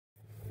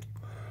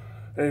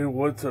Hey,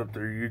 what's up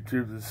there,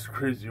 YouTube? This is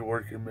Crazy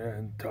Working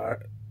Man.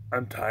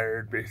 I'm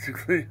tired,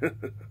 basically. A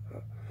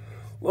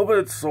little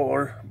bit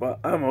sore,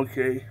 but I'm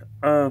okay.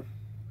 Right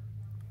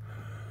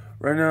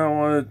now I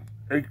want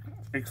to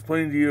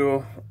explain to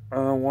you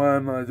why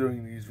I'm not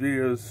doing these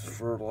videos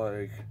for,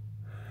 like,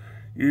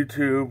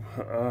 YouTube,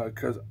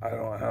 because I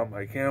don't have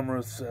my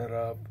camera set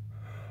up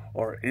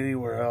or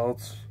anywhere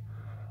else,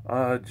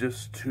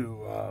 just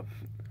to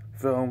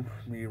film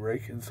me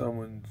raking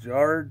someone's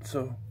yard,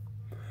 so...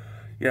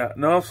 Yeah,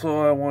 and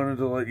also I wanted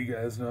to let you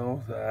guys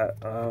know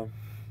that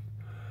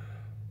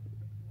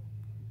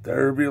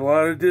there'll be a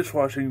lot of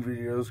dishwashing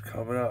videos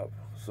coming up.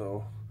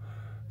 So,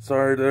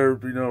 sorry there'll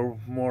be no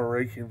more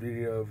raking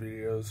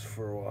videos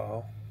for a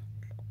while.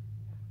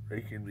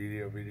 Raking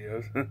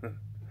videos.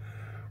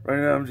 Right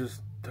now I'm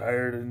just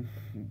tired and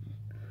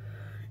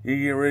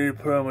you get ready to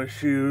put on my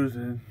shoes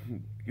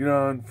and get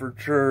on for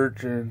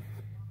church and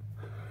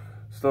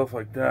stuff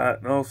like that.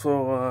 And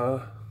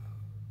also,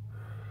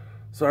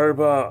 sorry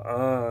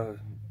about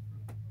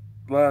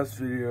last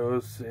video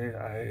saying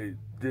I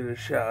did a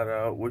shout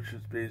out, which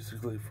is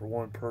basically for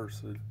one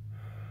person.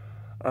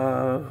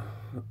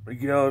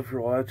 Miguel, if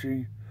you're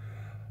watching,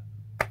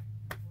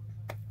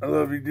 I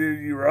love you,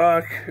 dude. You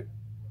rock.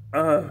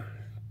 Right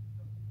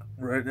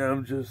now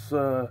I'm just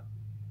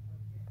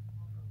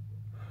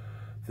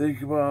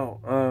thinking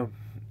about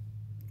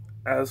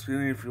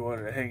asking if you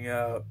want to hang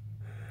out.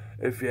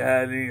 If you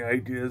had any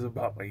ideas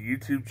about my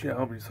YouTube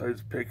channel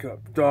besides pick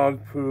up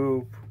dog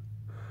poop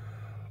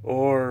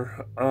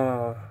or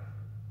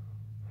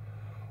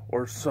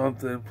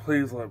something,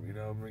 please let me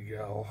know,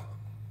 Miguel.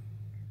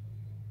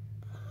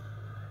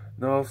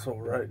 And also,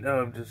 right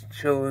now I'm just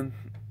chilling.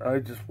 I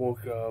just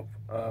woke up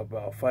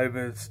about 5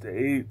 minutes to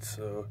 8,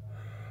 so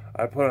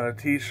I put on a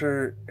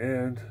t-shirt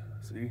and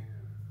see.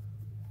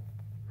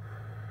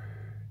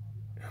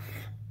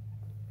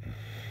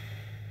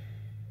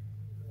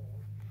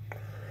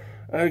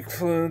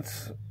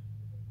 Excellence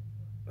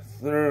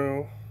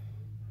through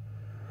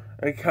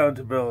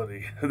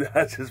accountability.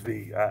 That's just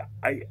me.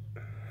 I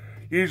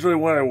usually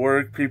when I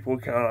work, people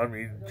count on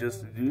me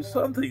just to do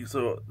something.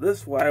 So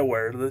this is why I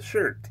wear this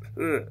shirt.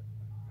 And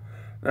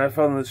I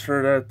found this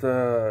shirt at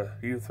the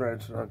youth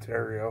ranch in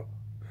Ontario,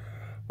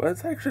 but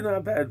it's actually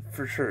not bad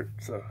for shirt.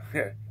 So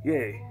yeah,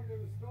 yay.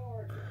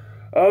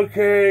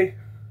 Okay,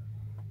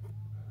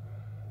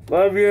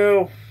 love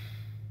you.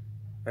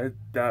 I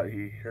doubt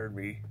he heard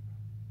me.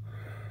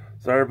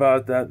 Sorry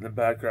about that in the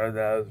background.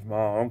 That was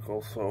my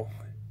uncle, so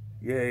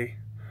yay.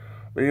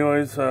 But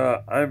anyways,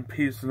 I'm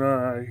peacing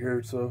out of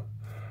here, so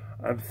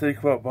I'm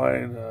thinking about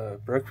buying a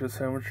breakfast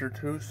sandwich or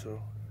two,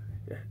 so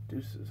yeah,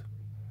 deuces.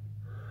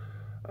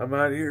 I'm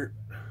out of here.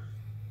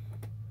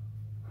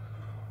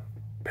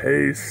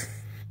 Peace.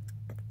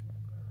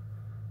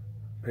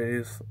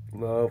 Peace,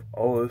 love,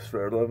 all this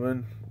for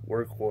living,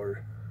 work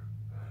hard.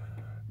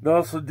 And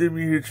also do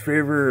me a huge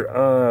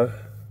favor,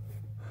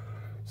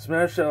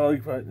 smash that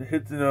like button,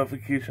 hit the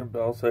notification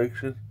bell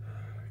section.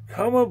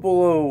 Comment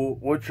below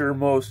what's your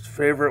most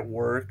favorite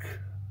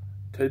work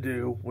to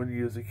do when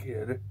you was a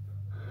kid.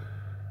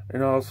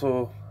 And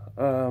also,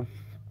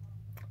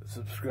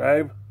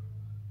 subscribe.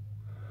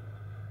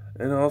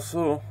 And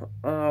also,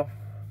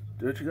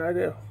 do what you gotta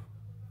do.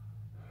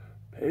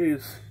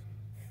 Peace.